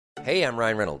Hey, I'm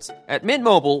Ryan Reynolds. At Mint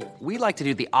Mobile, we like to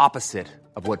do the opposite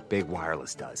of what Big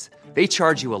Wireless does. They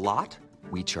charge you a lot,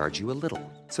 we charge you a little.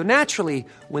 So naturally,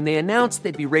 when they announced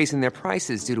they'd be raising their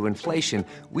prices due to inflation,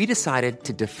 we decided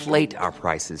to deflate our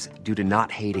prices due to not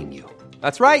hating you.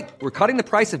 That's right. We're cutting the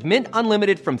price of Mint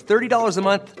Unlimited from $30 a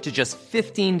month to just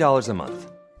 $15 a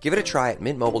month. Give it a try at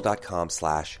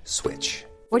mintmobile.com/switch.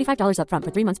 $45 up front for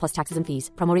 3 months plus taxes and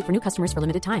fees. Promo rate for new customers for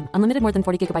limited time. Unlimited more than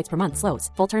 40 gigabytes per month. Slows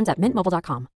full terms at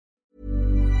mintmobile.com.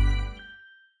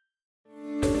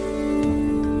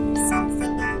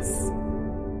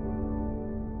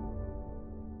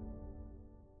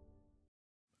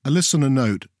 A listener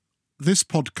note: this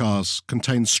podcast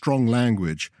contains strong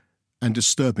language and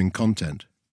disturbing content.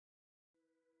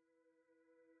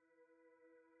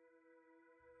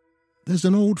 There's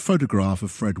an old photograph of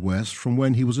Fred West from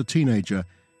when he was a teenager.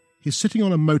 He's sitting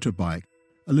on a motorbike,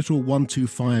 a little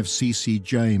 125cc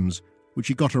James, which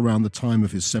he got around the time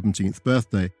of his 17th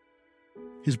birthday.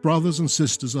 His brothers and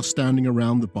sisters are standing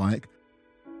around the bike,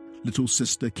 little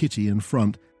sister Kitty in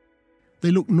front. They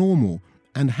look normal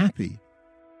and happy.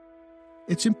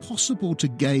 It's impossible to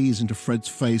gaze into Fred's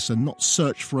face and not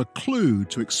search for a clue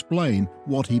to explain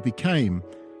what he became.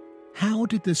 How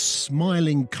did this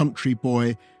smiling country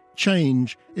boy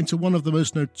change into one of the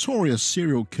most notorious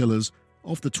serial killers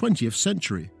of the 20th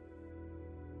century?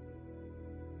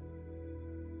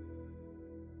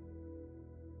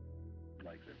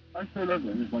 I still love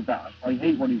him as my dad. I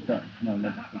hate what he's done, and I'll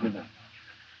never forgive him.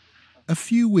 A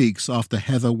few weeks after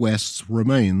Heather West's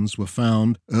remains were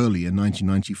found early in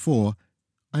 1994,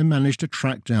 I managed to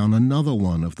track down another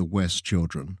one of the West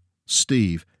children,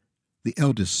 Steve, the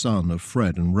eldest son of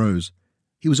Fred and Rose.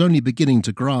 He was only beginning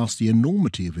to grasp the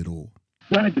enormity of it all.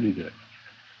 Why did he do it?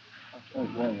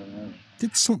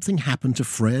 Did something happen to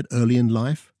Fred early in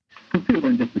life? Because people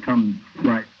don't just become,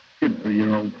 like,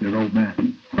 your old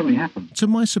man. Something happened. To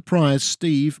my surprise,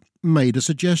 Steve made a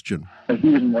suggestion. So he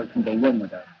wasn't right from day one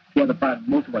with that. He had a bad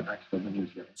motorbike accident when he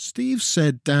was young. Steve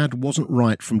said Dad wasn't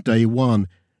right from day one.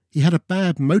 He had a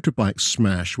bad motorbike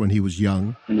smash when he was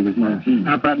young. When he was 19.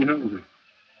 How badly hurt was he?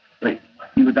 Like,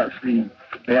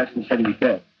 they actually said he was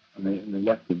dead, and they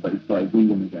left him, but he started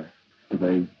breathing again. So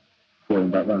they brought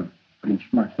him back round. And he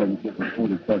smashed everything before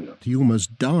his body. He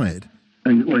almost died.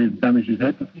 And when he damaged his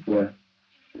head,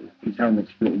 his helmet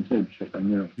split in two.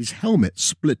 His helmet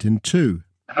split in two.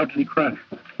 How did he crash?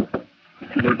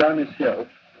 You go down this hill,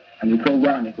 and you go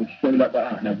round it, go straight like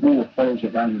that, and a wall follows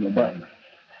it round in the bottom.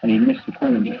 And he missed the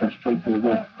corner and just went straight through the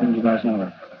wall, 100 miles an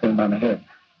hour, going down the hill.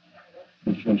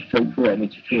 He just went straight through it, and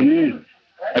it's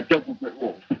a double brick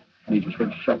wall. And he just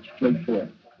went straight through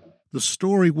it. The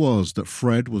story was that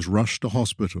Fred was rushed to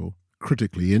hospital,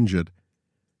 critically injured.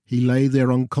 He lay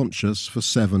there unconscious for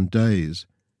 7 days.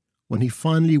 When he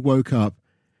finally woke up,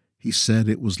 he said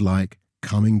it was like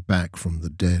coming back from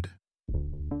the dead.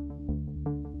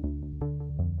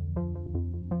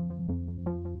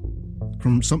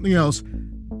 From Something Else,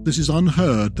 this is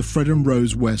Unheard, the Fred and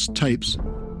Rose West tapes.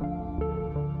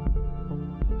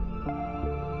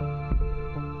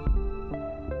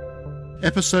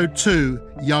 Episode 2,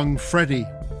 Young Freddie.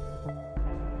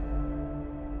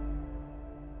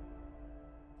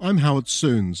 I'm Howard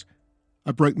Soons.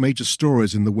 I broke major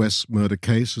stories in the West murder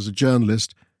case as a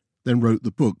journalist, then wrote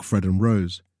the book Fred and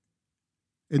Rose.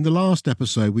 In the last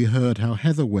episode, we heard how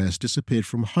Heather West disappeared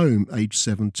from home aged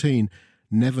 17,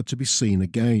 never to be seen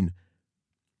again.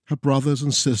 Her brothers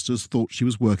and sisters thought she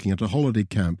was working at a holiday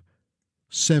camp.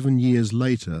 7 years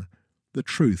later, the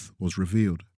truth was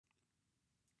revealed.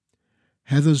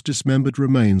 Heather's dismembered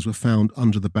remains were found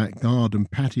under the back garden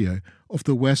patio of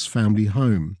the West family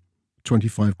home,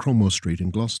 25 Cromwell Street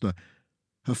in Gloucester.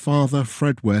 Her father,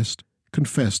 Fred West,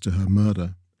 confessed to her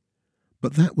murder.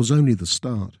 But that was only the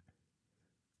start.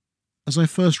 As I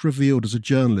first revealed as a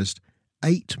journalist,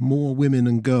 8 more women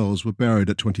and girls were buried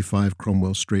at 25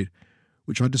 Cromwell Street,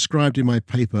 which I described in my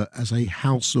paper as a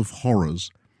house of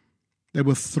horrors. There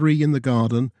were 3 in the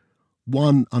garden,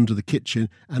 1 under the kitchen,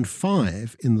 and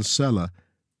 5 in the cellar.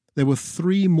 There were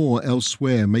 3 more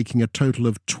elsewhere, making a total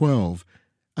of 12,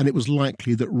 and it was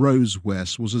likely that Rose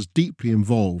West was as deeply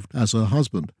involved as her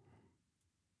husband.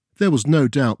 There was no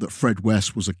doubt that Fred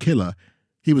West was a killer.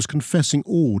 He was confessing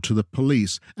all to the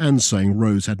police and saying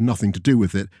Rose had nothing to do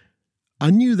with it. I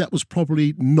knew that was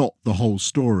probably not the whole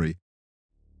story.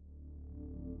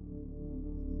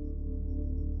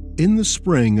 In the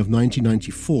spring of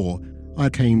 1994, I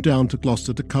came down to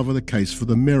Gloucester to cover the case for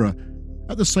the Mirror.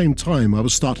 At the same time, I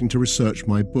was starting to research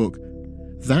my book.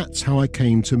 That's how I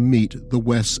came to meet the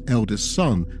West's eldest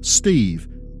son, Steve.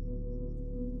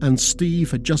 And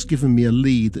Steve had just given me a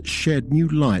lead that shed new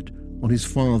light on his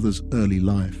father's early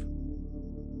life.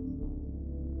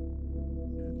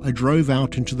 I drove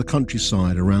out into the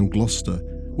countryside around Gloucester,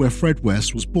 where Fred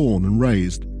West was born and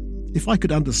raised. If I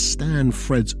could understand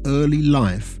Fred's early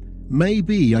life,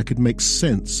 maybe I could make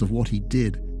sense of what he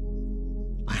did.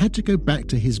 I had to go back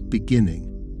to his beginning.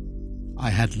 I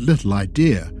had little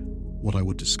idea what I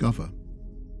would discover.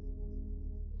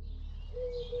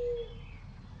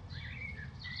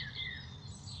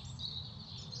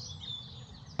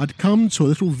 I'd come to a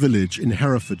little village in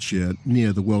Herefordshire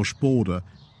near the Welsh border.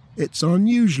 It's an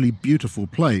unusually beautiful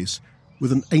place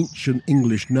with an ancient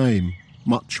English name,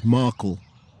 Much Markle.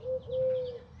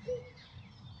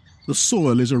 The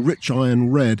soil is a rich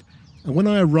iron red, and when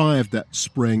I arrived that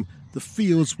spring, the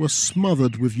fields were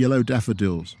smothered with yellow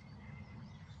daffodils.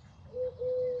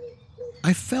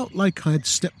 I felt like I had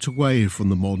stepped away from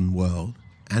the modern world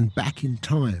and back in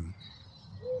time.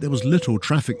 There was little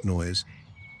traffic noise.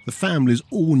 The families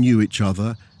all knew each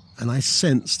other, and I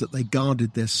sensed that they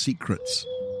guarded their secrets.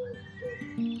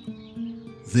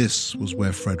 This was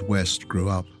where Fred West grew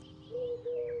up.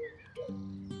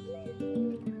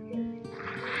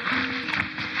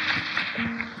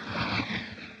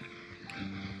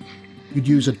 You'd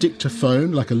use a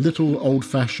dictaphone, like a little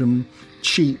old-fashioned,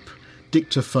 cheap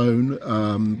dictaphone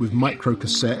with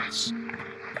microcassettes.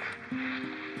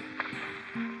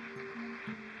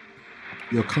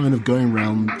 You're kind of going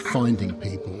around finding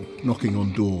people, knocking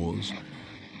on doors.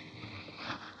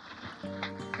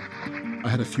 I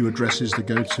had a few addresses to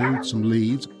go to, some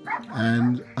leads,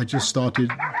 and I just started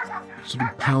sort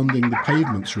of pounding the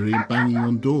pavements, really, and banging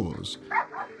on doors.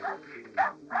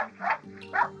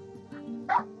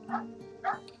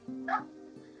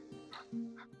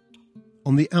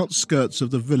 On the outskirts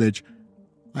of the village,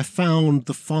 I found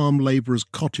the farm labourer's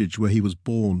cottage where he was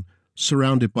born,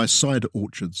 surrounded by cider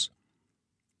orchards.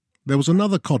 There was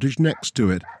another cottage next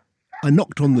to it. I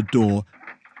knocked on the door,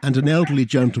 and an elderly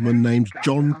gentleman named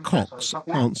John Cox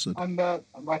answered. I'm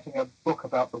writing a book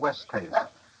about the West case.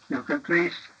 You can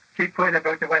please keep quiet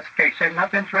about the West case. I'm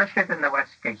not interested in the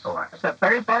West case. All right. It's a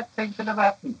very bad thing to have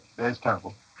happened. It is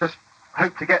terrible. Just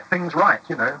hope to get things right,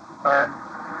 get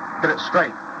it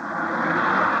straight.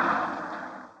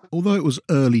 Although it was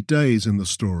early days in the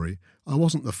story, I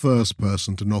wasn't the first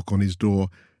person to knock on his door,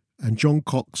 and John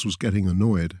Cox was getting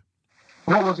annoyed.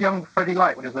 What was young Freddie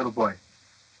like when he was a little boy?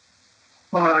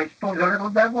 Well, I suppose a little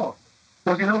devil.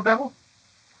 Was he a little devil?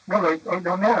 Well, I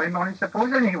don't know. I'm only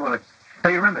supposing he was. Do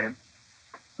you remember him?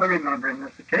 I remember him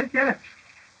as a kid, yes.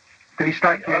 Did he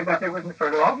strike you? But it wasn't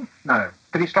for long. No.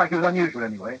 Did he strike you as unusual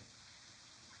anyway?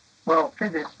 Well,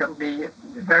 kiddies can be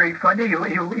very funny. You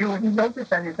wouldn't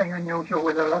notice anything unusual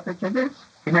with a lot of kiddies.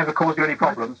 He never caused you any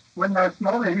problems? When they're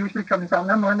small, it usually comes on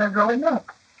them when they're growing up.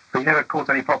 But he never caused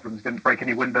any problems? Didn't break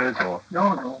any windows or?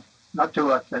 No. Not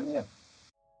to us, anyway.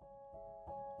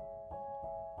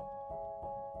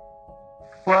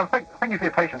 Well, thank you for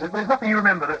your patience. There's nothing you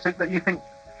remember that you think...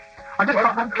 I'm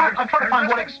trying to find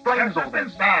what explains all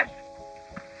this. Bad.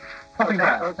 Nothing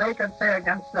bad. Well, they can say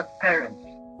against the parents.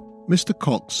 Mr.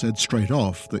 Cox said straight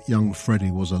off that young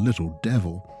Freddie was a little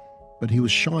devil, but he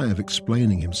was shy of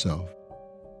explaining himself.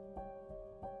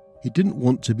 He didn't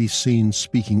want to be seen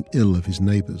speaking ill of his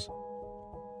neighbours.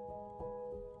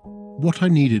 What I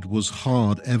needed was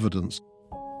hard evidence.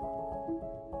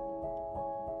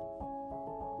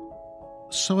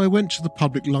 So I went to the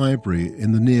public library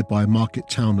in the nearby market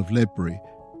town of Ledbury.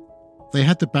 They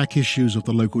had the back issues of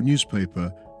the local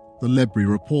newspaper, the Ledbury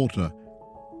Reporter.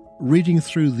 Reading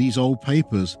through these old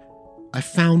papers, I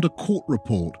found a court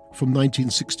report from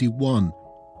 1961.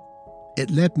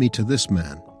 It led me to this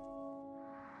man.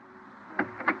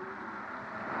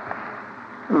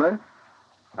 Hello.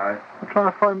 Hi. I'm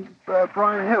trying to find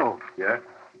Brian Hill. Yeah?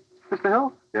 Mr.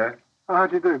 Hill? Yeah? Oh, how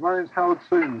do you do? My name's Howard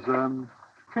Sooms.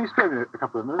 Can you spare me a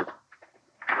couple of minutes?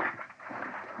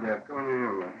 Yeah, come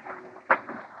on.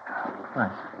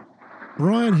 Thanks.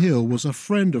 Brian Hill was a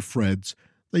friend of Fred's.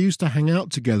 They used to hang out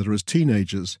together as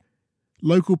teenagers.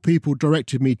 Local people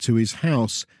directed me to his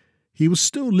house. He was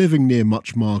still living near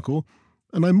Much Markle,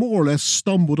 and I more or less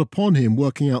stumbled upon him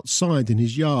working outside in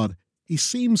his yard. He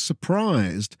seemed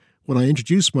surprised when I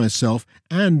introduced myself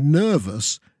and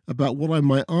nervous about what I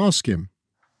might ask him.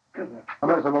 I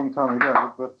know it's a long time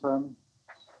ago, but do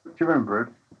you remember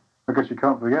it? I guess you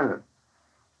can't forget it.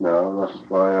 No, that's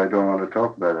why I don't want to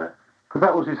talk about it. Because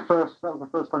that was the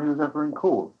first time he was ever in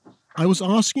court. I was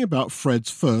asking about Fred's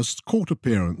first court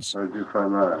appearance. How did you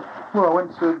find that? Well,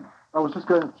 I was just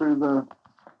going through the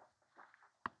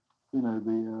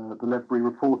Ledbury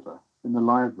Reporter in the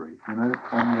library,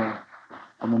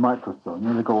 on the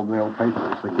microfilm. They've got all the old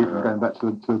papers. They keep them going back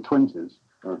to the 20s.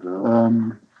 Okay.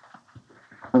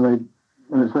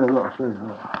 And it's there a lot, I'll show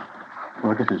you.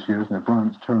 Well, I guess it's you, isn't it?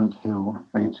 Brian Terence Hill,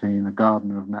 18, a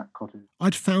gardener of Nat Cottage.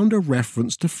 I'd found a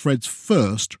reference to Fred's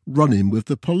first run-in with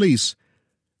the police.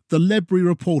 The Ledbury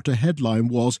Reporter headline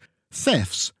was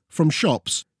 "Thefts from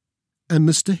Shops," and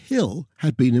Mr. Hill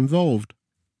had been involved.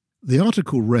 The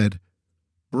article read,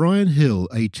 Brian Hill,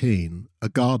 18, a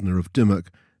gardener of Dimmock,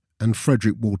 and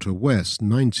Frederick Walter West,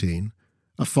 19,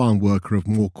 a farm worker of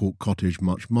Moorcourt Cottage,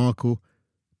 Muchmarcle,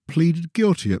 pleaded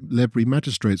guilty at Ledbury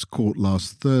Magistrates Court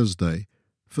last Thursday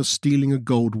for stealing a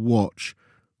gold watch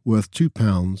worth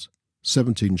 £2,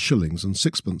 17 shillings and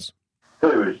sixpence. He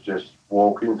was just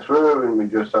walking through and we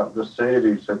just happened to see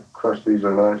it. He said, "Christ, these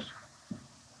are nice."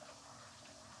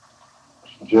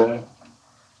 Yeah.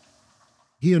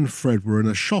 He and Fred were in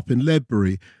a shop in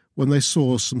Ledbury when they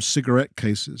saw some cigarette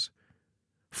cases.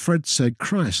 Fred said,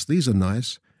 "Christ, these are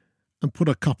nice," and put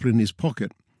a couple in his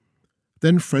pocket.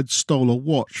 Then Fred stole a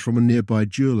watch from a nearby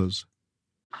jeweller's.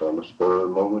 On the spur of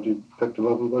the moment, he picked them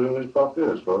up and put them in his pocket,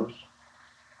 I suppose.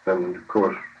 And, of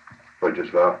course, I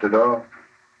just laughed it off.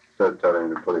 Instead of telling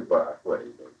him to put it back. Well,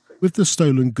 you don't think. With the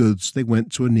stolen goods, they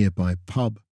went to a nearby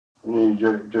pub. And he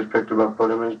just picked them up, put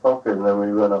them in his pocket, and then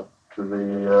we went up to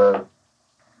the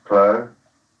plough.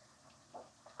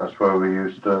 That's where we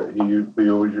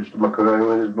always used to muck around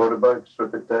with his motorbike,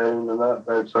 strip it down and that,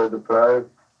 outside the plough,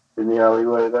 in the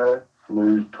alleyway there. And there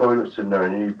was toilets in there,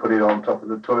 and he put it on top of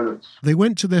the toilets. They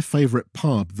went to their favourite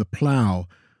pub, the Plough,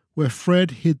 where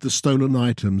Fred hid the stolen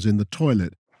items in the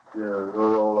toilet. Yeah, we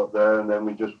were all up there, and then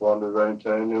we just wandered around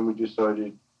town, and we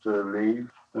decided to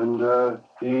leave. And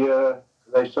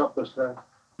they stopped us there.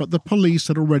 But the police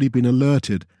had already been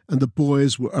alerted, and the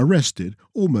boys were arrested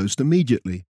almost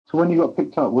immediately. So when you got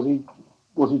picked up, was he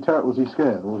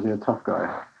scared, or was he a tough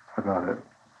guy about it?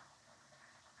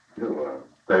 Yeah, well,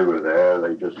 they were there.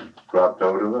 They just grabbed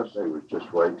hold of us. They were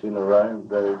just waiting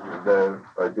around.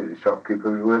 I did the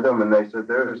shopkeepers with them, and they said,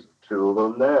 "There's two of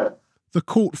them there." The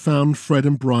court found Fred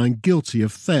and Brian guilty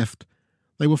of theft.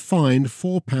 They were fined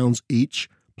 £4 each,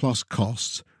 plus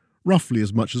costs, roughly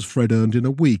as much as Fred earned in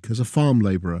a week as a farm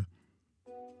labourer.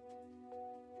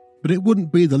 But it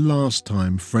wouldn't be the last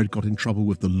time Fred got in trouble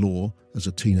with the law as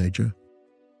a teenager.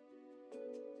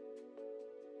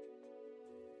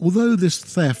 Although this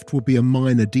theft will be a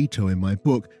minor detail in my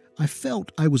book, I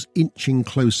felt I was inching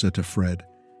closer to Fred.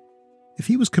 If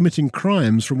he was committing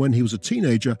crimes from when he was a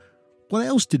teenager, what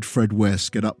else did Fred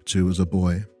West get up to as a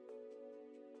boy?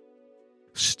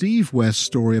 Steve West's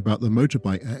story about the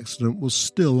motorbike accident was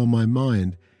still on my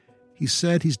mind. He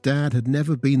said his dad had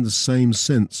never been the same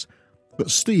since, but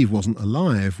Steve wasn't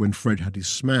alive when Fred had his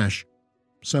smash,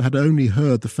 so had only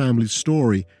heard the family's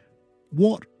story.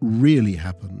 What really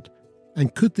happened?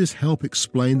 And could this help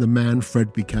explain the man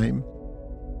Fred became?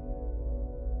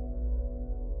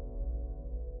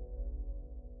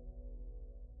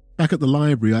 Back at the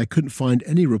library, I couldn't find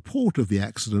any report of the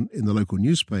accident in the local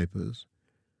newspapers.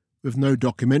 With no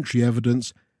documentary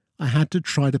evidence, I had to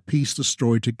try to piece the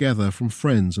story together from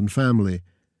friends and family.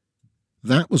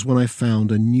 That was when I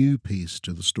found a new piece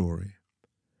to the story.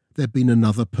 There'd been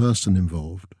another person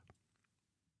involved.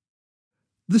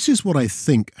 This is what I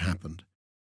think happened.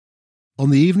 On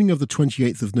the evening of the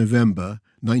 28th of November,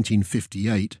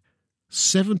 1958,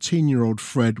 17-year-old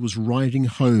Fred was riding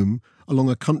home along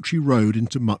a country road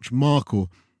into Muchmarcle.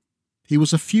 He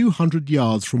was a few hundred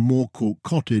yards from Moorcourt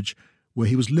Cottage, where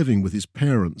he was living with his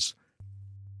parents.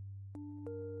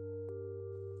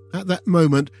 At that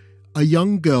moment, a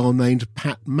young girl named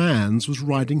Pat Manns was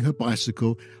riding her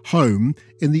bicycle home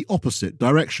in the opposite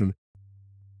direction.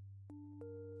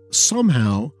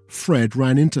 Somehow, Fred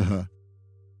ran into her.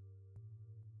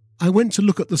 I went to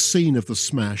look at the scene of the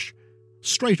smash.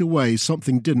 Straight away,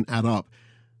 something didn't add up.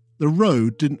 The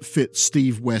road didn't fit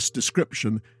Steve West's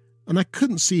description, and I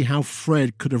couldn't see how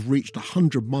Fred could have reached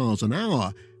 100 miles an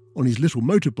hour on his little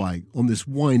motorbike on this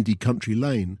windy country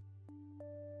lane.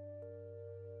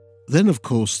 Then, of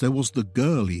course, there was the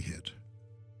girl he hit.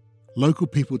 Local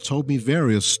people told me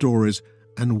various stories,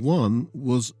 and one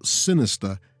was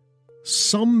sinister.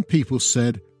 Some people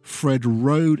said Fred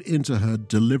rode into her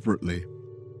deliberately.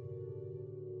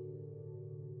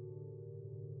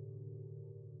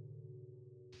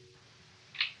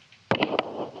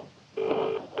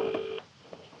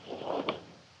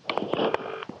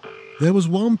 There was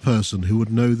one person who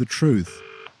would know the truth.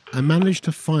 I managed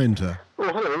to find her. Oh,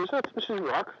 hello, is that Mrs.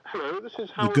 Ruck? Hello, this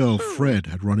is Howard. The girl Soon. Fred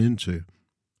had run into.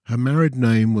 Her married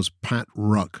name was Pat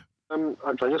Ruck.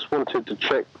 I just wanted to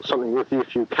check something with you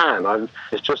if you can.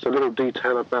 It's just a little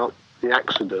detail about the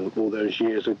accident all those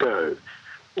years ago.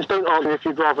 Just don't answer if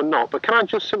you'd rather not, but can I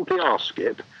just simply ask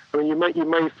it? I mean, you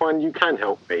may find you can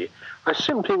help me. I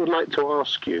simply would like to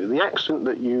ask you, the accident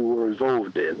that you were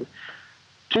involved in,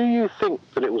 do you think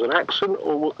that it was an accident,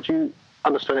 or do you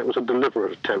understand it was a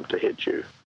deliberate attempt to hit you?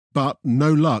 But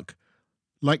no luck.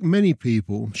 Like many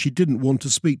people, she didn't want to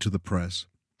speak to the press.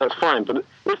 That's fine, but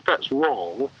if that's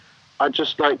wrong, I'd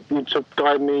just like you to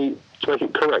guide me to make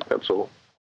it correct, that's all.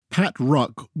 Pat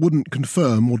Ruck wouldn't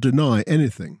confirm or deny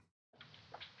anything.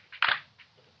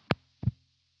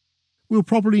 We'll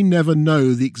probably never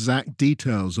know the exact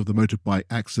details of the motorbike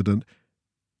accident,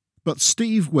 but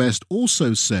Steve West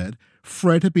also said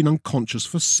Fred had been unconscious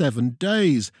for 7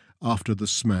 days after the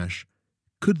smash.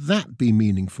 Could that be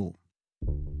meaningful?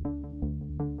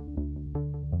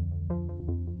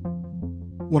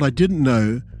 What I didn't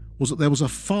know was that there was a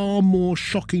far more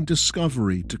shocking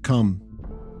discovery to come.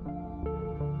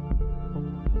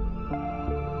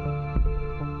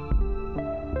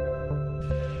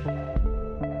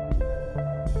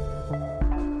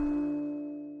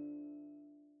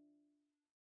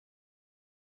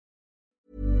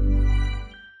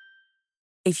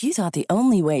 If you thought the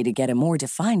only way to get a more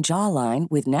defined jawline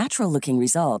with natural-looking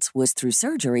results was through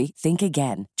surgery, think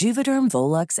again. Juvederm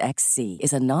Volux XC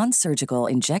is a non-surgical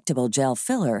injectable gel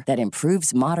filler that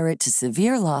improves moderate to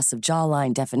severe loss of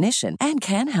jawline definition and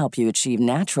can help you achieve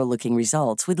natural-looking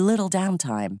results with little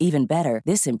downtime. Even better,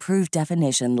 this improved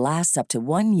definition lasts up to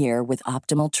 1 year with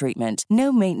optimal treatment.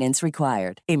 No maintenance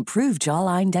required. Improve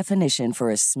jawline definition for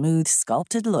a smooth,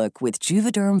 sculpted look with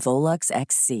Juvederm Volux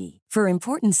XC. For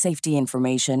important safety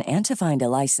information and to find a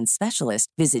licensed specialist,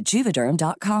 visit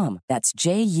Juvederm.com. That's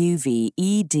Juvederm.com.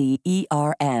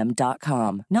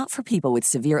 Not for people with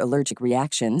severe allergic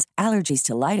reactions, allergies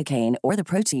to lidocaine, or the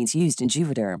proteins used in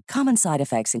Juvederm. Common side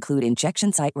effects include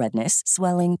injection site redness,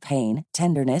 swelling, pain,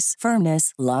 tenderness,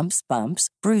 firmness, lumps, bumps,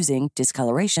 bruising,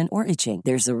 discoloration, or itching.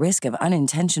 There's a risk of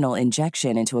unintentional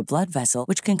injection into a blood vessel,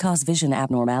 which can cause vision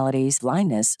abnormalities,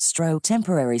 blindness, stroke,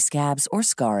 temporary scabs, or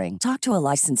scarring. Talk to a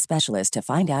licensed specialist to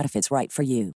find out if it's right for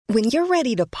you. When you're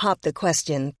ready to pop the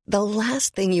question, the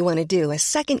last thing you want to do is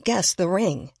second-guess the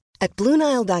ring. At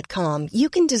BlueNile.com, you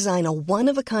can design a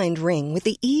one-of-a-kind ring with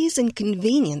the ease and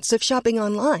convenience of shopping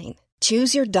online.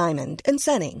 Choose your diamond and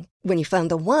setting. When you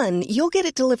find the one, you'll get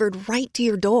it delivered right to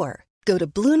your door. Go to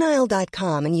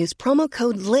BlueNile.com and use promo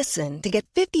code LISTEN to get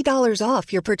 $50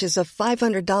 off your purchase of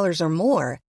 $500 or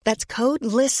more. That's code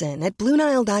LISTEN at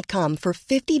BlueNile.com for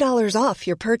 $50 off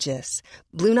your purchase.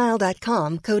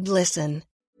 BlueNile.com, code LISTEN.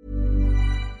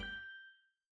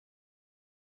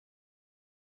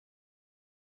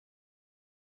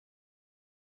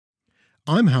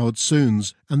 I'm Howard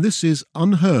Soons, and this is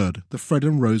Unheard, the Fred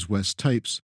and Rose West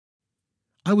tapes.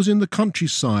 I was in the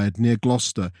countryside near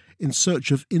Gloucester in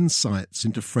search of insights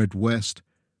into Fred West.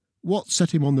 What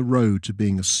set him on the road to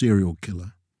being a serial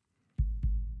killer?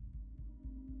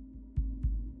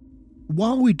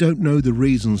 While we don't know the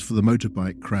reasons for the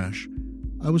motorbike crash,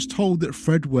 I was told that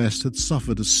Fred West had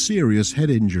suffered a serious head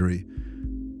injury.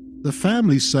 The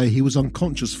family say he was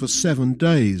unconscious for 7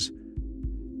 days.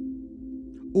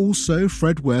 Also,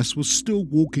 Fred West was still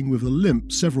walking with a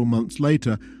limp several months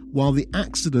later, while the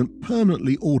accident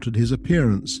permanently altered his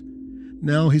appearance.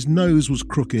 Now his nose was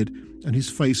crooked and his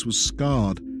face was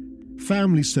scarred.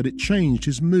 Family said it changed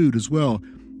his mood as well,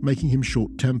 making him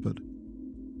short-tempered.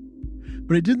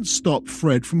 But it didn't stop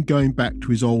Fred from going back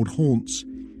to his old haunts,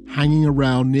 hanging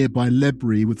around nearby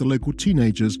Ledbury with the local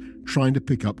teenagers trying to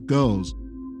pick up girls.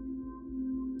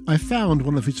 I found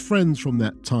one of his friends from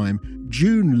that time,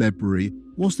 June Ledbury.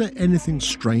 Was there anything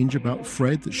strange about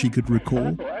Fred that she could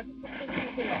recall?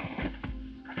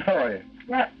 How are you?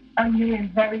 Yeah, I knew him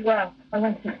very well. I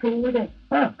went to school with him.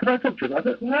 Ah, can I talk to you about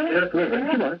it?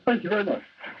 Yeah, Thank you very much.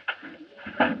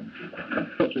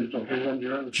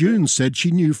 June said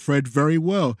she knew Fred very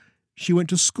well. She went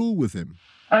to school with him.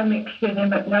 I mixed with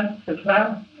him at night as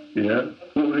well. Yeah?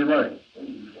 What was he like?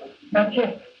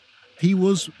 Magic. He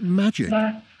was magic.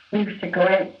 Yeah. We used to go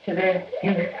out to the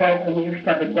youth club and we used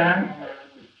to have a dance.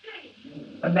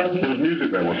 And then There was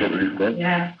music there, what sort of youth club?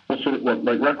 Yeah. What sort of,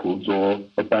 like records or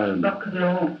a band? Rock and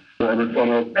roll. What, on a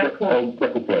record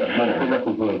player? What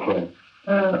record player?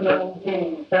 Oh, the old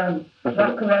days,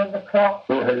 rock around the clock.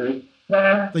 Bill Haley?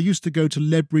 Yeah. They used to go to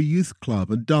Ledbury Youth Club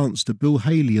and dance to Bill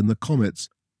Haley and the Comets.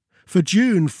 For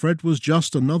June, Fred was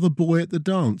just another boy at the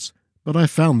dance, but I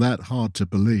found that hard to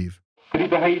believe. Did he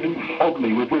behave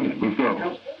oddly with women, with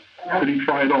girls? Did he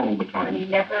try it on all the time? He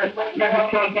never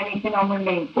tried anything on with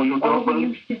me. Or your All we girlfriend?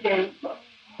 used to do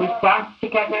was dance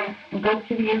together and go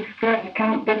to the youth club. I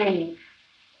can't believe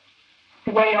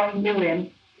the way I knew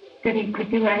him that he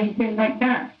could do anything like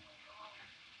that.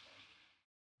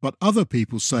 But other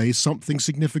people say something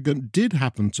significant did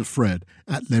happen to Fred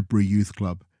at Ledbury Youth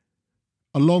Club.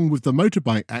 Along with the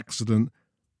motorbike accident,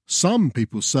 some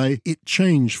people say it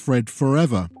changed Fred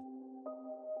forever.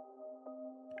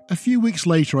 A few weeks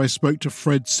later, I spoke to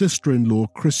Fred's sister-in-law,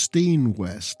 Christine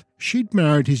West. She'd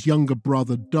married his younger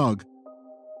brother, Doug.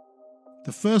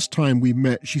 The first time we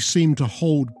met, she seemed to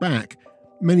hold back.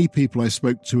 Many people I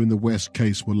spoke to in the West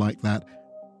case were like that.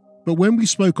 But when we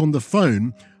spoke on the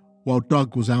phone, while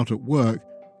Doug was out at work,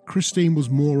 Christine was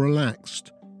more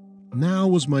relaxed. Now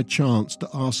was my chance to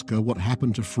ask her what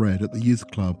happened to Fred at the youth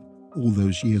club all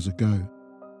those years ago.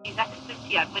 His accident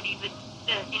he had when he was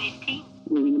in his teens.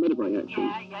 Was he in a motorbike accident?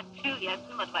 Yeah, he had 2 years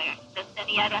in a motorbike accident. Then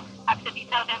he had an accident, he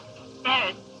fell down some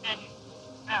stairs and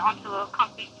onto a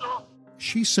concrete floor.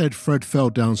 She said Fred fell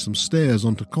down some stairs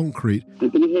onto concrete.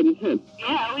 Did he hurt his head?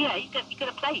 Yeah, oh yeah, he got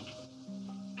a plate.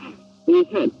 In his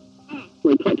head?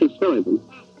 Well, he cracked his skull open.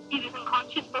 He was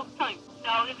unconscious both times,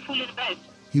 so he was fooling about.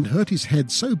 He hurt his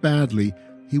head so badly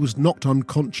he was knocked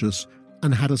unconscious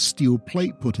and had a steel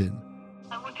plate put in.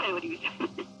 I won't tell you what he was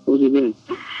doing. What was he doing?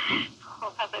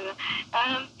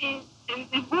 Oh, he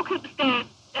was walking up the stairs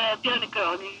behind a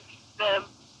girl, and he was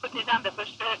putting his hand up her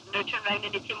shirt, and her turned around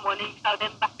and hit him one, and he fell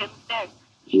down back down the stairs.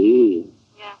 Gee.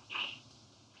 Yeah.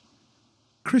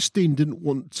 Christine didn't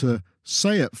want to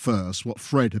say at first what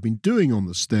Fred had been doing on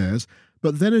the stairs,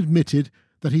 but then admitted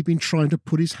that he'd been trying to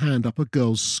put his hand up a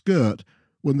girl's skirt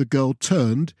when the girl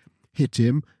turned, hit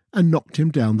him, and knocked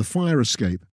him down the fire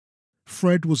escape.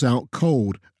 Fred was out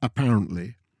cold,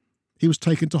 apparently. He was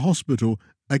taken to hospital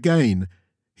again.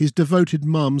 His devoted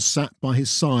mum sat by his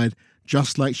side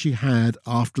just like she had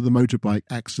after the motorbike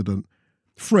accident.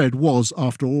 Fred was,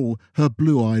 after all, her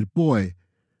blue-eyed boy.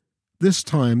 This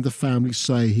time the family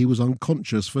say he was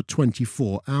unconscious for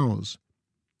 24 hours.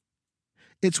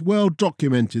 It's well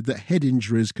documented that head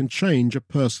injuries can change a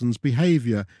person's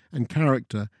behaviour and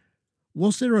character.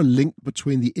 Was there a link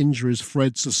between the injuries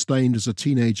Fred sustained as a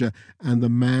teenager and the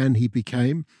man he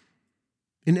became?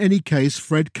 In any case,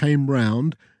 Fred came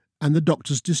round and the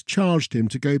doctors discharged him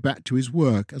to go back to his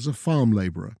work as a farm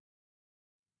labourer.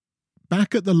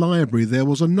 Back at the library there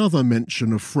was another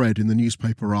mention of Fred in the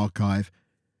newspaper archive.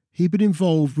 He'd been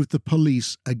involved with the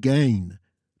police again,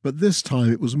 but this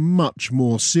time it was much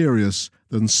more serious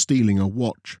than stealing a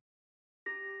watch.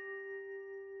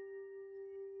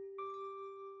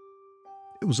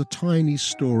 It was a tiny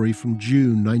story from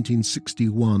June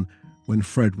 1961 when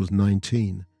Fred was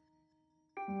 19.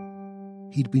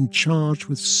 He'd been charged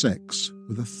with sex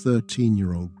with a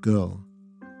 13-year-old girl.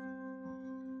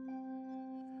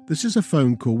 This is a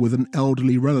phone call with an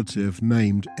elderly relative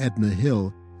named Edna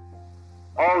Hill.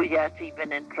 Oh yes, he'd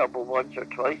been in trouble once or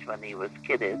twice when he was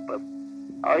kidded, but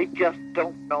I just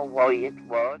don't know why it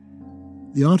was.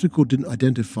 The article didn't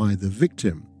identify the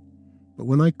victim, but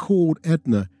when I called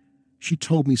Edna, she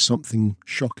told me something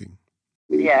shocking.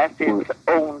 Yes, his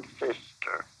own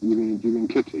sister. You mean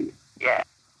Kitty? Yeah.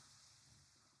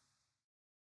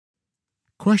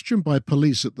 Questioned by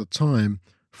police at the time,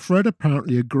 Fred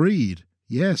apparently agreed.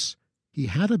 Yes, he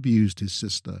had abused his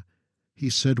sister. He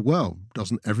said, well,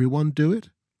 doesn't everyone do it?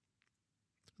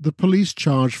 The police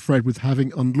charged Fred with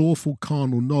having unlawful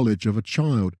carnal knowledge of a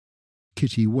child,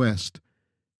 Kitty West.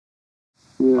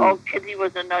 Yeah. Oh, Kitty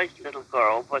was a nice little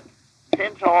girl, but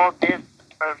since all this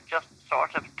has just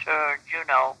sort of turned, you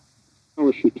know. How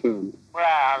has she turned?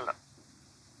 Well,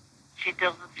 she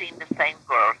doesn't seem the same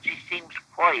girl. She seems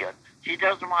quiet. She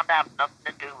doesn't want to have nothing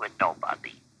to do with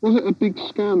nobody. Was it a big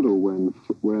scandal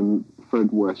when Fred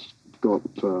West got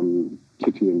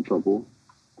Kitty in trouble?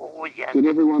 Oh, yes. Did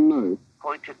everyone know?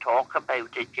 Going to talk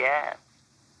about it, yes.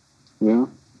 Yeah?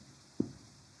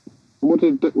 What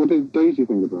did Daisy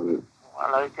think about it?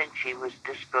 Well, I think she was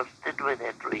disgusted with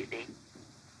it, really.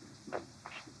 But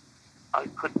I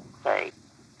couldn't say.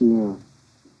 Yeah.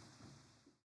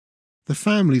 The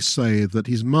family say that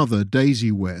his mother,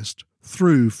 Daisy West,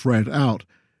 threw Fred out.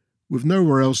 With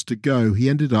nowhere else to go, he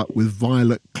ended up with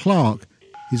Violet Clark,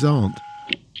 his aunt.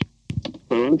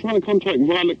 I'm trying to contact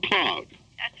Violet Clark.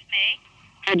 That's me.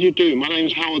 How do you do? My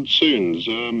name's Howard Soons.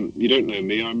 You don't know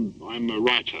me. I'm a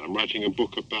writer. I'm writing a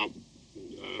book about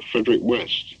Frederick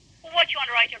West. Well, what do you want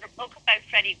to write a book about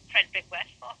Frederick West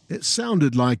for? It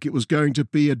sounded like it was going to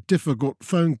be a difficult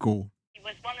phone call. He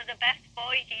was one of the best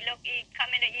boys. He come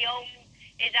in, he owned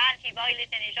his Auntie Violet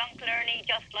and his Uncle Ernie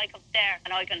just like up there.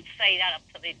 And I can say that up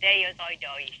to the day as I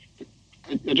died.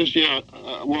 I'm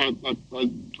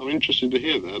interested to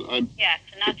hear that. Yes,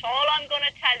 and that's all I'm going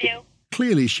to tell you.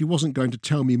 Clearly, she wasn't going to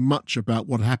tell me much about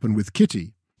what happened with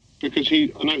Kitty. Because I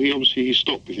know he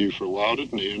stopped with you for a while,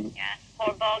 didn't he? And yes,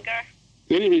 poor bugger.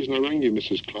 The only reason I rang you,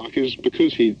 Mrs. Clark, is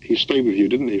because he stayed with you,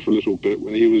 didn't he, for a little bit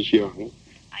when he was young?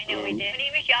 I know he did. When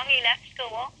he was young, he left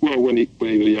school. Well, when he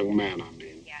was a young man, I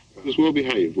mean. Yeah. He was well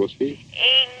behaved, was he?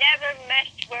 He never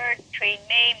missed word between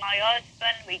me, my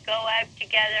husband. We go out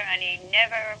together, and he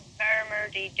never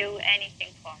murmured he'd do anything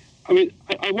for me. I mean,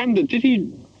 I wonder, did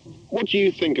he... What do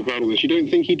you think about all this? You don't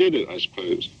think he did it, I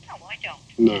suppose? No, I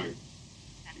don't. No.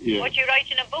 Yeah. But you're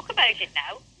writing a book about it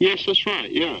now? Yes, that's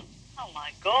right, yeah. Oh,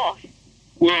 my God.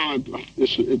 Well,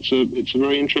 it's a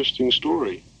very interesting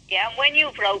story. Yeah, and when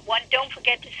you've wrote one, don't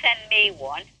forget to send me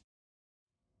one.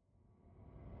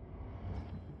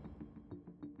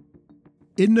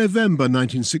 In November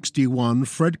 1961,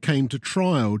 Fred came to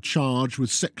trial charged with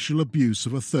sexual abuse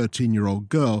of a 13-year-old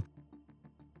girl.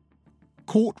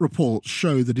 Court reports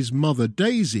show that his mother,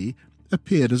 Daisy,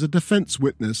 appeared as a defence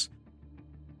witness.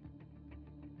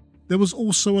 There was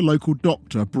also a local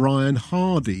doctor, Brian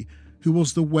Hardy, who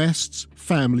was the West's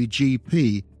family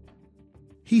GP.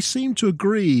 He seemed to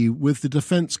agree with the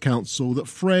defence counsel that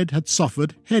Fred had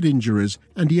suffered head injuries,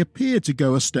 and he appeared to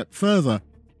go a step further.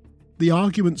 The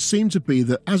argument seemed to be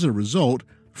that as a result,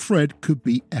 Fred could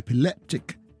be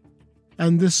epileptic.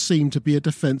 And this seemed to be a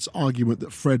defence argument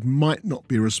that Fred might not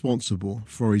be responsible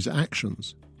for his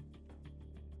actions.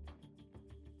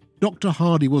 Dr.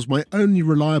 Hardy was my only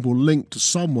reliable link to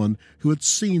someone who had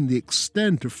seen the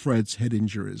extent of Fred's head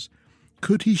injuries.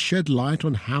 Could he shed light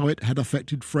on how it had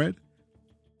affected Fred?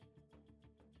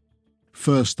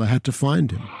 First, I had to find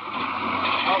him.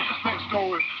 I was just next door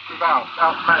with Al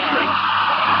Manning.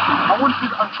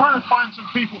 I'm trying to find some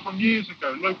people from years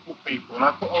ago, local people, and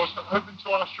I thought I was hoping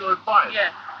to ask your advice. Yeah.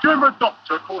 Do you remember a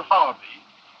doctor called Hardy?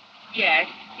 Yes,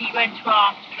 he went to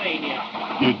Australia.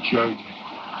 You're joking.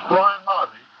 Brian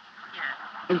Hardy?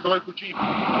 Yeah. He was the local GP.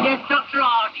 Yes, Dr.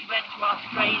 Hardy went to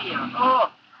Australia.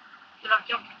 Oh. Shall I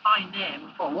jump to find him?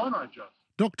 Oh, why not just?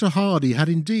 Dr. Hardy had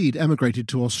indeed emigrated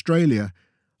to Australia.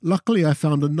 Luckily, I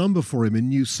found a number for him in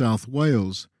New South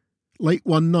Wales. Late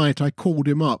one night, I called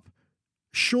him up.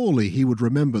 Surely he would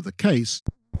remember the case.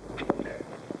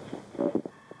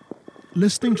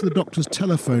 Listening to the doctor's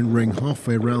telephone ring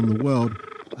halfway around the world,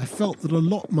 I felt that a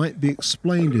lot might be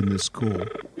explained in this call.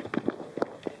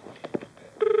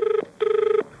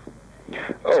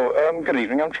 Good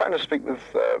evening. I'm trying to speak with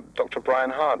Dr. Brian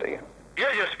Hardy.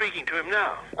 Yes, you're speaking to him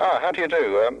now. Ah, how do you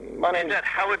do? My name is that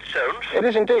Howard Soames? It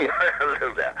is indeed.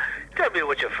 Hello there. Tell me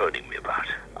what you're phoning me about.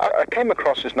 I came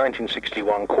across this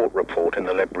 1961 court report in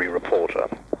the Ledbury Reporter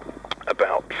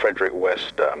about Frederick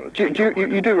West. You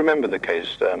do remember the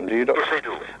case, do you, Doctor? Yes, I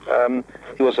do.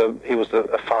 He was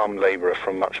a farm labourer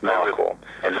from Muchmarket,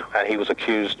 and he was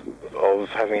accused of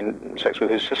having sex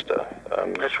with his sister.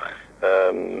 That's right.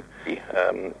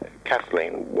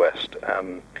 Kathleen West.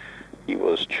 He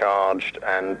was charged,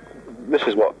 and this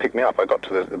is what picked me up. I got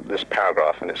to this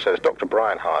paragraph, and it says, Dr.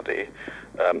 Brian Hardy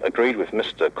agreed with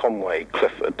Mr. Conway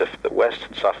Clifford that West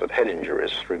had suffered head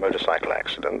injuries through motorcycle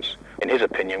accidents. In his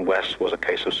opinion, West was a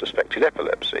case of suspected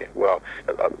epilepsy. Well,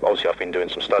 obviously I've been doing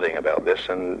some studying about this,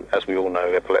 and as we all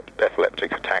know,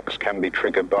 epileptic attacks can be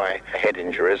triggered by head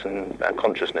injuries and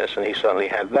consciousness, and he certainly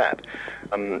had that.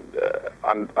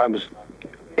 I was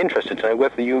interested to know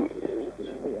whether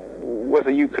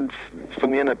you could fill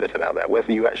me in a bit about that,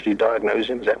 whether you actually diagnose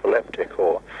him as epileptic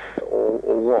or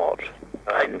what.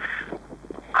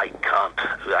 I can't.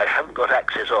 I haven't got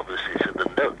access, obviously, to the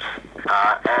notes,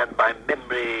 and my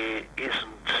memory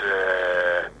isn't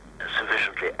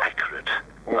sufficiently accurate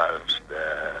as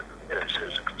far as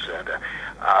those are concerned.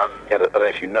 I don't know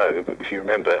if you know, but if you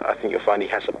remember, I think you'll find he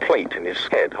has a plate in his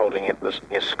head holding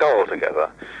his skull together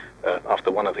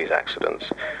after one of these accidents.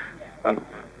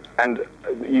 And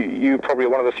you probably are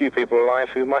one of the few people alive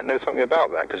who might know something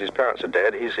about that, because his parents are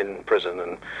dead, he's in prison,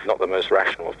 and not the most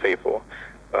rational of people.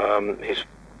 Yes,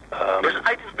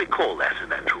 I didn't recall that,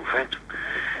 in actual fact.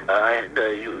 I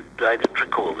didn't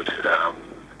recall that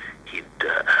he'd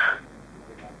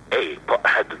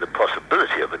had the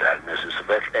possibility of a diagnosis of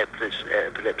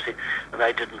epilepsy, and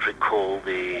I didn't recall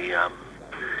the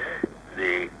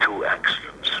two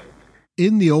accidents.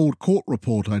 In the old court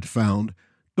report I'd found,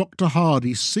 Dr.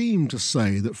 Hardy seemed to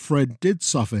say that Fred did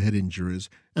suffer head injuries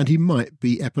and he might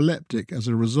be epileptic as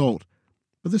a result.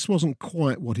 But this wasn't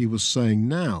quite what he was saying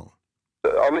now.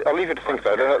 I'll leave you to think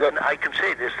about it. I can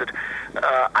say this, that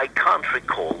I can't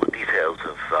recall the details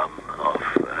of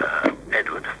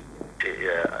Edward,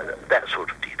 that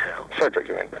sort of detail. Frederick,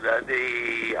 you mean?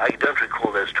 I don't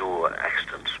recall those two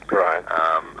accidents. Right.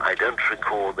 I don't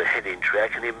recall the head injury. I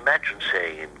can imagine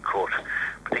saying in court,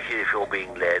 particularly if you're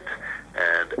being led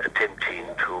and attempting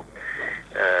to,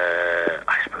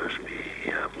 I suppose,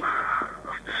 be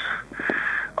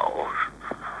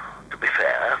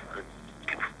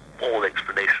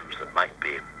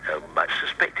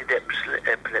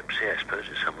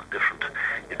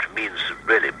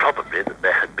probably that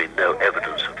there had been no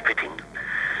evidence of fitting.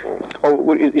 Oh,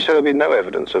 well, you said there'd be no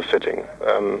evidence of fitting.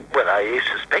 Well, I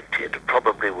suspect it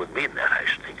probably would mean that, I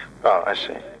should think. Oh, I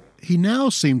see. He now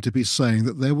seemed to be saying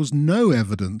that there was no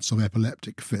evidence of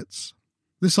epileptic fits.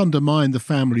 This undermined the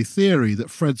family theory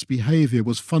that Fred's behaviour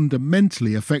was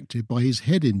fundamentally affected by his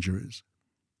head injuries.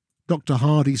 Dr.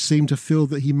 Hardy seemed to feel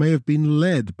that he may have been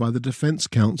led by the Defence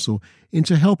Counsel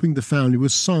into helping the family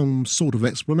with some sort of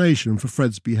explanation for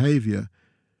Fred's behaviour.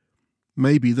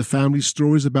 Maybe the family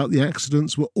stories about the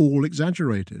accidents were all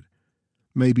exaggerated.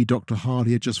 Maybe Dr.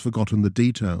 Hardy had just forgotten the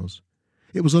details.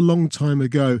 It was a long time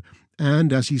ago,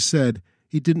 and, as he said,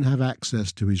 he didn't have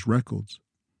access to his records.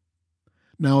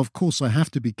 Now, of course, I have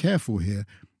to be careful here.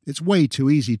 It's way too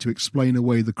easy to explain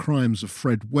away the crimes of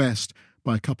Fred West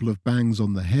by a couple of bangs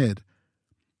on the head.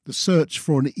 The search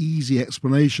for an easy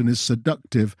explanation is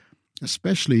seductive,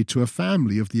 especially to a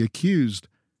family of the accused.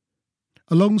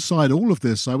 Alongside all of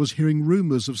this, I was hearing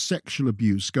rumours of sexual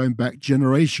abuse going back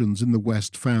generations in the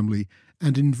West family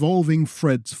and involving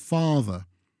Fred's father.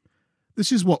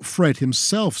 This is what Fred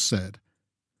himself said.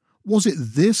 Was it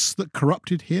this that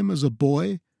corrupted him as a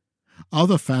boy?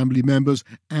 Other family members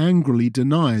angrily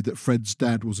denied that Fred's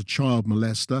dad was a child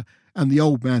molester, and the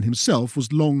old man himself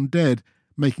was long dead,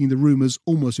 making the rumours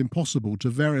almost impossible to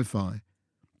verify.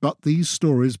 But these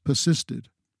stories persisted.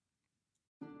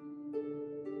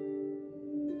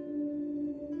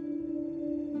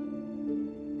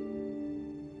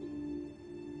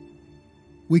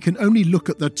 We can only look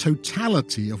at the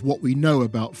totality of what we know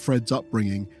about Fred's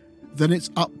upbringing, then it's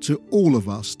up to all of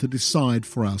us to decide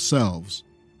for ourselves.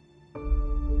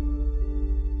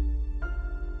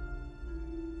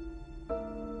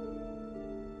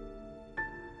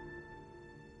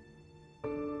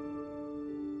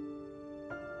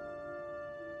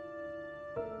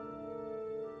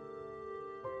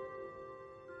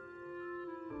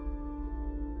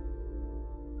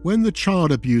 When the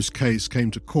child abuse case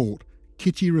came to court,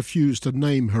 Kitty refused to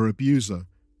name her abuser.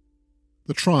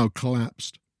 The trial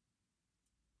collapsed.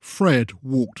 Fred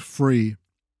walked free.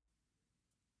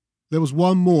 There was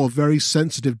one more very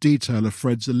sensitive detail of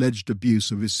Fred's alleged abuse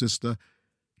of his sister.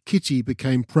 Kitty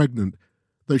became pregnant,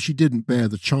 though she didn't bear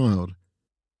the child.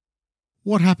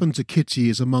 What happened to Kitty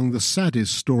is among the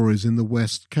saddest stories in the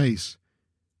West case.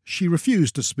 She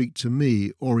refused to speak to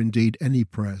me, or indeed any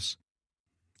press.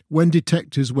 When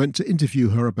detectives went to interview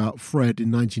her about Fred in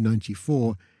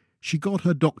 1994, she got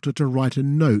her doctor to write a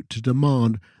note to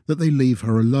demand that they leave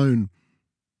her alone.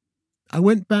 I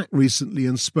went back recently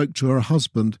and spoke to her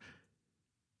husband.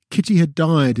 Kitty had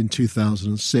died in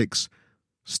 2006.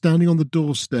 Standing on the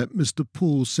doorstep, Mr.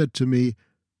 Poole said to me,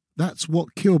 "That's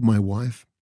what killed my wife."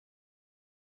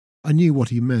 I knew what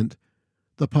he meant.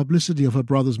 The publicity of her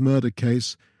brother's murder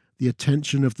case, the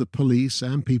attention of the police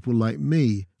and people like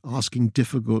me asking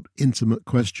difficult, intimate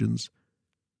questions.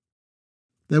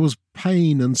 There was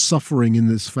pain and suffering in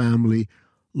this family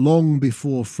long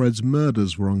before Fred's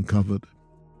murders were uncovered.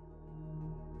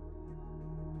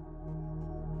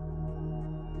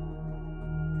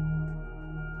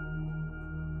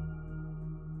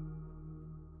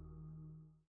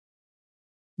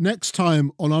 Next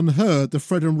time on Unheard, the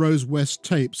Fred and Rose West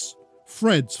tapes,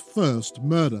 Fred's first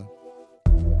murder.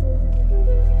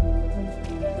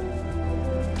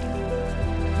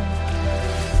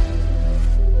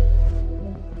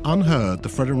 Unheard, the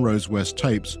Fred and Rose West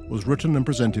tapes was written and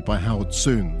presented by Howard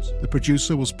Soons. The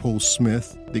producer was Paul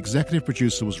Smith. The executive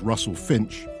producer was Russell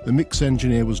Finch. The mix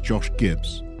engineer was Josh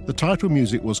Gibbs. The title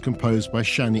music was composed by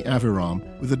Shani Aviram,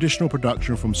 with additional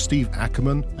production from Steve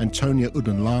Ackerman, Antonia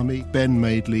Udanlami, Ben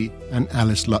Madeley, and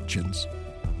Alice Lutchins.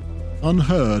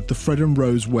 Unheard, the Fred and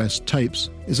Rose West tapes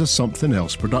is a Something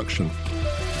Else production.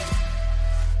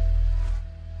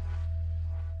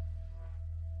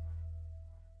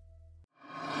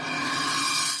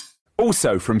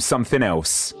 Also from Something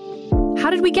Else.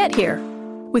 How Did We Get Here?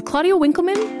 With Claudia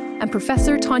Winkleman and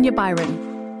Professor Tanya Byron.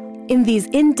 In these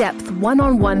in-depth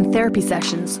one-on-one therapy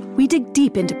sessions, we dig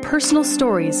deep into personal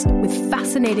stories with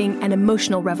fascinating and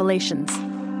emotional revelations.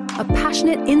 A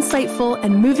passionate, insightful,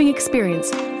 and moving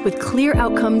experience with clear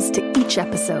outcomes to each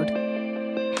episode.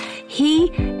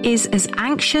 He is as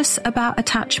anxious about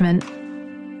attachment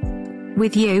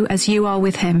with you as you are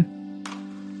with him.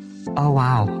 Oh,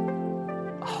 wow.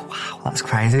 That's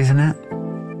crazy, isn't it?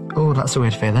 Oh, that's a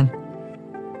weird feeling.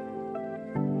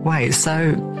 Wait,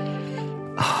 so...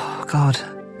 Oh, God.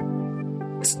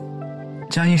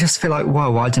 Don't you just feel like,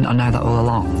 whoa, why didn't I know that all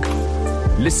along?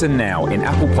 Listen now in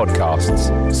Apple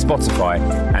Podcasts, Spotify,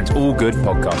 and all good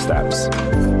podcast apps.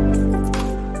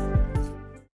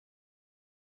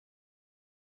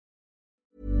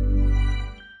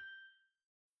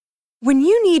 When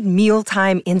you need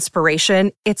mealtime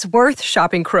inspiration, it's worth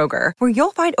shopping Kroger, where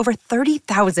you'll find over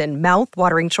 30,000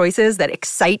 mouth-watering choices that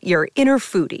excite your inner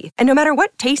foodie. And no matter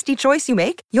what tasty choice you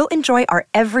make, you'll enjoy our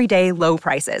everyday low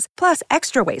prices, plus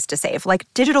extra ways to save, like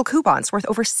digital coupons worth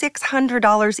over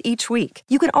 $600 each week.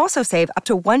 You can also save up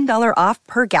to $1 off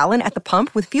per gallon at the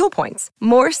pump with fuel points.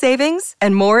 More savings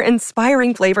and more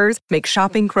inspiring flavors make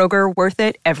shopping Kroger worth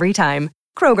it every time.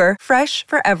 Kroger, fresh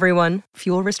for everyone.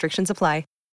 Fuel restrictions apply.